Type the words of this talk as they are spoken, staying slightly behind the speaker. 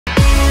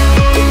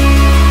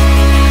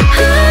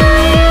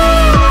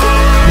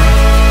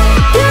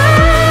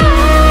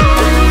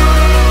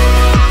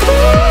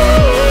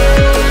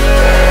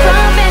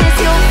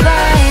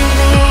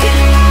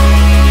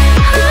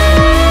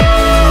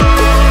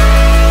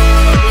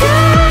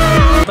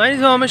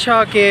I'm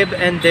Shakib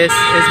and this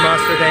is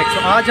Master Tech।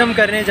 तो आज हम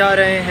करने जा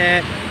रहे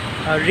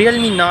हैं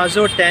Realme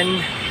Narzo 10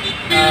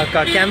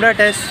 का कैमरा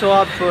टेस्ट। तो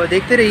आप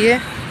देखते रहिए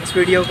इस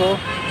वीडियो को।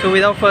 So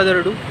without further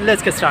ado,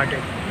 let's get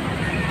started।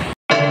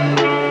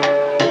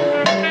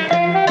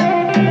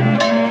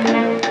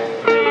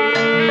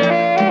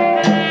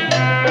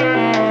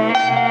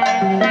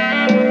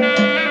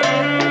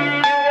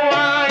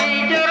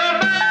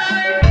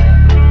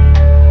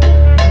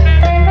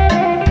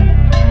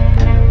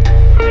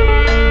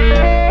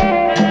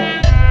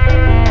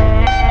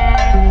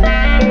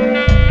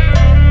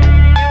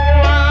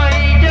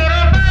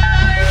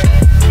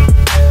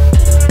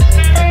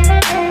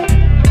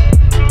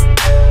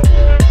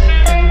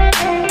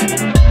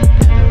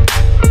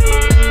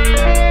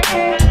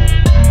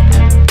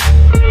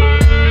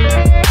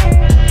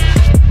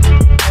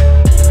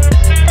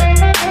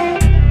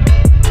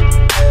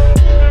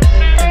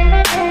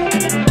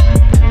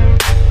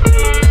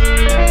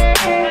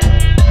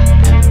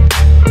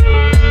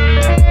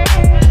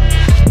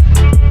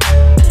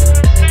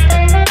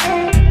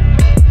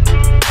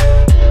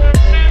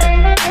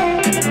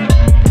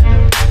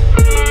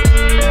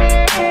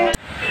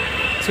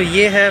 तो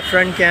ये है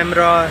फ्रंट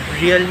कैमरा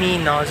Realme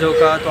Narzo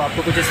का। तो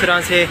आपको कुछ इस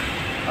तरह से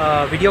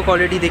वीडियो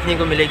क्वालिटी देखने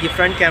को मिलेगी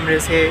फ्रंट कैमरे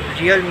से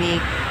Realme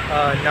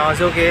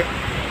Narzo के।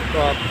 तो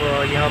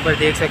आप यहाँ पर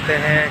देख सकते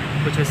हैं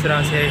कुछ इस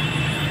तरह से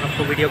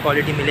आपको वीडियो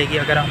क्वालिटी मिलेगी।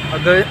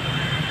 अगर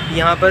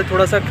यहाँ पर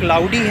थोड़ा सा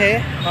क्लाउडी है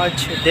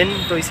आज दिन,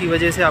 तो इसी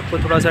वजह से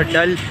आपको थोड़ा सा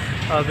डल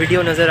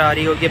वीडियो नज़र आ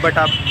रही होगी, बट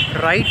आप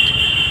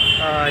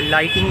राइट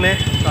लाइटिंग में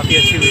काफ़ी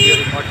अच्छी वीडियो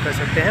रिकॉर्ड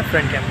कर सकते हैं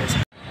फ्रंट कैमरे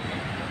से।